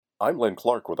I'm Len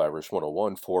Clark with Irish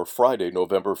 101 for Friday,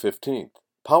 November 15th,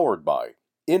 powered by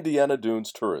Indiana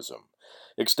Dunes Tourism.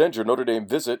 Extend your Notre Dame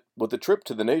visit with a trip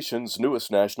to the nation's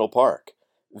newest national park.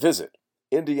 Visit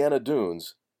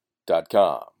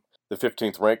indianadunes.com. The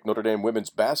 15th ranked Notre Dame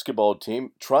women's basketball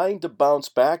team, trying to bounce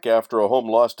back after a home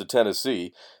loss to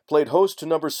Tennessee, played host to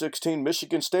number 16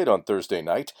 Michigan State on Thursday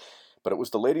night, but it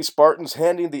was the Lady Spartans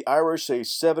handing the Irish a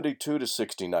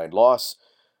 72-69 loss.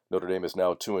 Notre Dame is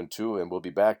now 2-2 and will be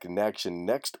back in action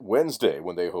next Wednesday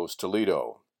when they host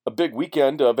Toledo. A big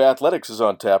weekend of athletics is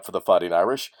on tap for the Fighting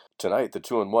Irish. Tonight, the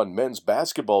 2-1 men's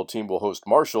basketball team will host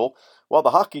Marshall, while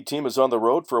the hockey team is on the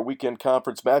road for a weekend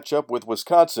conference matchup with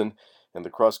Wisconsin, and the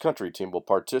cross-country team will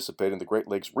participate in the Great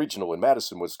Lakes Regional in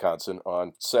Madison, Wisconsin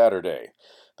on Saturday.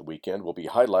 The weekend will be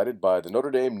highlighted by the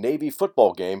Notre Dame Navy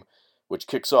football game, which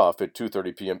kicks off at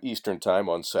 2:30 p.m. Eastern Time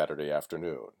on Saturday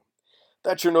afternoon.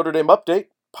 That's your Notre Dame update,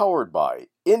 powered by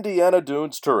Indiana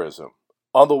Dunes Tourism,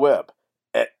 on the web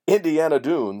at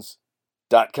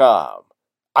indianadunes.com.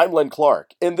 I'm Len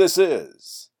Clark, and this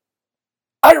is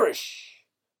Irish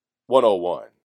 101.